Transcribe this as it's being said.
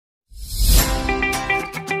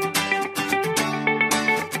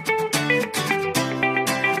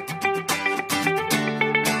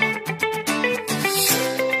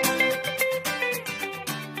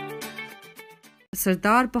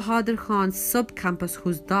Sardar Bahadur Khan's sub-campus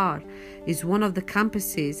Khuzdar is one of the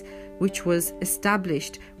campuses which was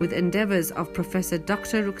established with endeavours of Professor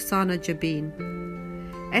Dr. Rukhsana Jabin.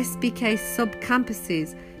 SBK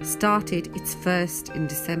sub-campuses started its first in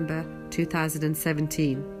December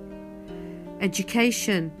 2017.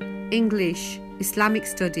 Education, English, Islamic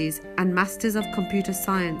Studies and Masters of Computer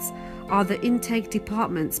Science are the intake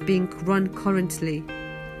departments being run currently.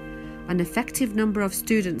 An effective number of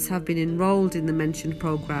students have been enrolled in the mentioned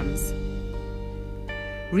programs.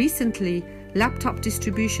 Recently, laptop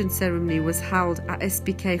distribution ceremony was held at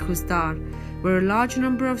SBK Khuzdar, where a large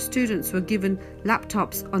number of students were given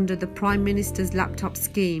laptops under the Prime Minister's laptop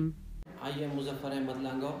scheme. I am Muzaffar Ahmad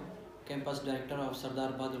Lango, Campus Director of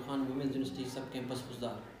Sardar Bahadur Khan Women's University Sub-Campus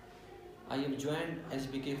Khuzdar. I have joined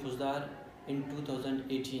SBK Khuzdar in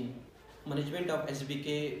 2018. Management of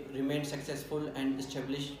SBK remained successful and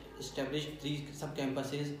established 3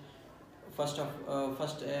 sub-campuses. First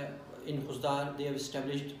in Khuzdar, they have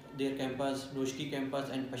established their campus, Noshki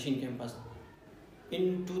campus and Pashin campus.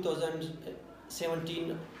 In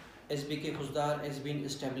 2017, SBK Khuzdar has been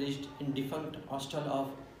established in defunct hostel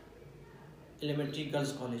of Elementary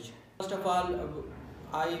Girls College. First of all,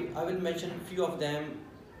 I will mention few of them.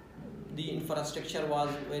 The infrastructure was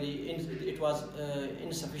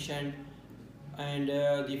insufficient, and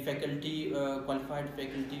the faculty, qualified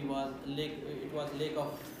faculty was lack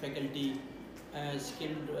of faculty.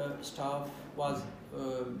 Skilled staff was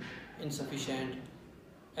insufficient,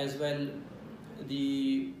 as well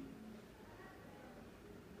the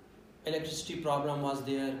electricity problem was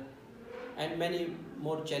there, and many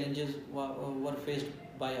more challenges were faced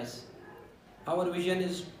by us. Our vision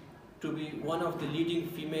is to be one of the leading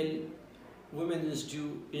female women's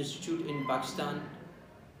institute in Pakistan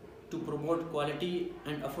to promote quality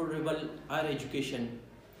and affordable higher education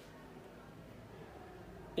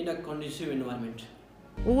in a conducive environment.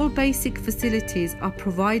 All basic facilities are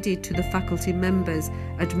provided to the faculty members,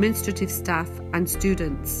 administrative staff and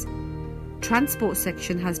students. Transport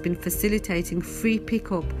section has been facilitating free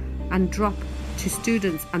pick-up and drop to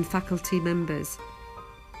students and faculty members.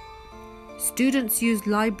 Students use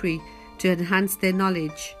library to enhance their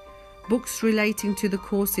knowledge. Books relating to the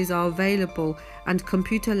courses are available and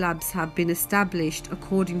computer labs have been established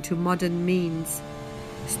according to modern means.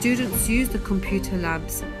 Students use the computer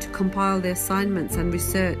labs to compile their assignments and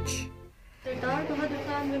research. Sardar Bahadur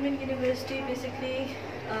Khan Women University basically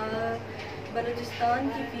Balochistan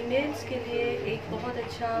की females के लिए एक बहुत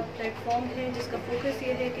अच्छा platform है, जिसका focus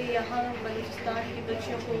ये है कि यहाँ बलूचिस्तान की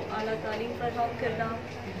बच्चियों को आला तालीम फराहम करना,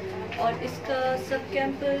 और इसका सब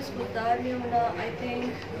कैंपस खुददार में होना. I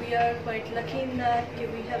think we are quite lucky in that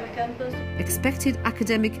we have a campus. Expected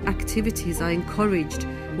academic activities are encouraged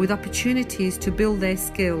with opportunities to build their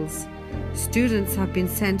skills. Students have been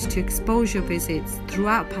sent to exposure visits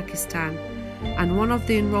throughout Pakistan, and one of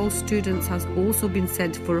the enrolled students has also been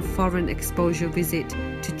sent for a foreign exposure visit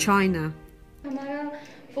to China. हमारा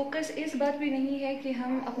focus इस बात पे नहीं है कि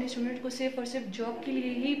हम अपने student को सिर्फ और सिर्फ जॉब के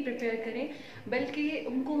लिए ही प्रिपेयर करें, बल्कि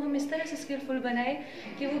उनको हम इस तरह से स्किलफुल बनाएं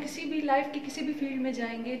कि वो किसी भी लाइफ के किसी भी फील्ड में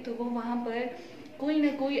जाएंगे तो वो वहाँ पर कोई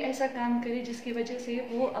ना कोई ऐसा काम करे जिसकी वजह से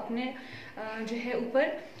वो अपने जो है ऊपर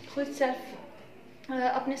खुद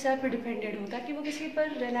अपने सेल्फ पर डिपेंडेंट हो, ताकि वो किसी पर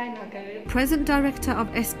रिलाय ना करे. Present Director of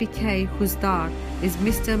SBK Khuzdar is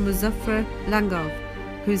Mr. Muzaffar Langov,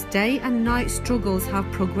 whose day and night struggles have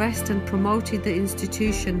progressed and promoted the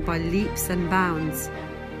institution by leaps and bounds.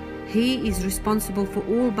 He is responsible for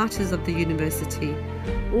all matters of the university.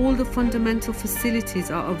 All the fundamental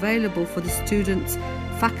facilities are available for the students,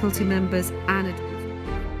 faculty members and administrators.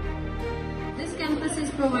 This campus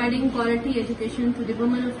is providing quality education to the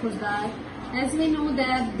women of Khuzdar. As we know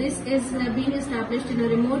that this is being established in a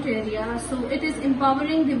remote area, so it is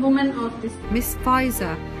empowering the women of this. Miss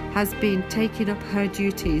Faiza has been taking up her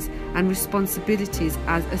duties and responsibilities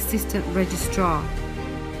as Assistant Registrar.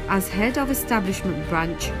 As Head of Establishment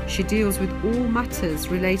Branch, she deals with all matters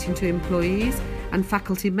relating to employees and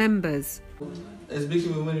faculty members.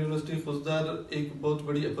 SBK Women University Khuzdar एक बहुत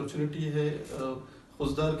बड़ी opportunity है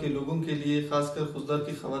खुजदार के लोगों के लिए, खासकर खुजदार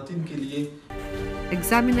की ख़वातीन के लिए.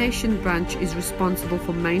 Examination Branch is responsible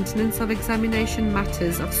for maintenance of examination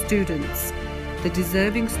matters of students. The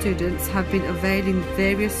deserving students have been availing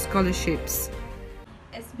various scholarships.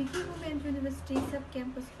 SBK Women's University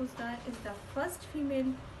Sub-Campus Khuzdar is the first female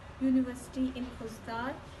university in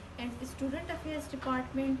Khuzdar, and Student Affairs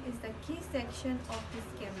Department is the key section of this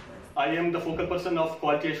campus. I am the focal person of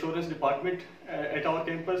Quality Assurance Department at our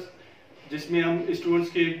campus, जिसमें हम students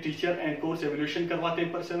के teacher and course evaluation करवाते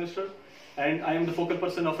हैं per semester, and I am the focal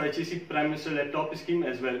person of HEC Prime Minister Laptop Scheme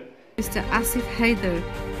as well. Mr. Asif Haider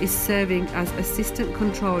is serving as Assistant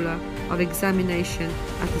Controller of Examination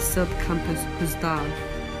at the sub-campus Khuzdar.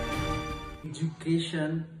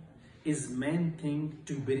 Education is main thing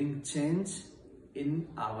to bring change in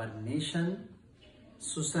our nation,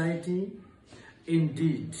 society.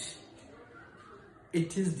 Indeed,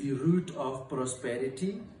 it is the root of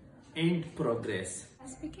prosperity and progress.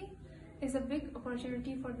 SBK is a big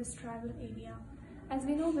opportunity for this tribal area. As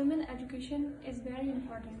we know, women education is very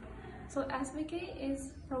important. So SBK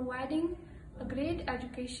is providing a great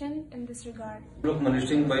education in this regard. हम लोग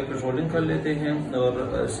monitoring bye patrolling कर लेते हैं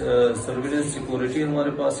और surveillance security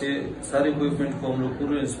हमारे पास है। सारे equipment को हम लोग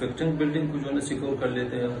पूरे इंस्पेक्टिंग बिल्डिंग को जो है सिक्योर कर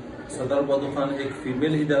लेते हैं। सरदार बहादुर खान एक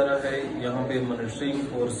फीमेल इदारा है, यहाँ पे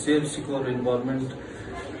मॉनिटरिंग और सेफ सिक्योर इन्वायरमेंट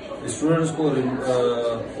स्टूडेंट्स को और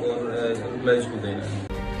एम्प्लॉइज को देना है।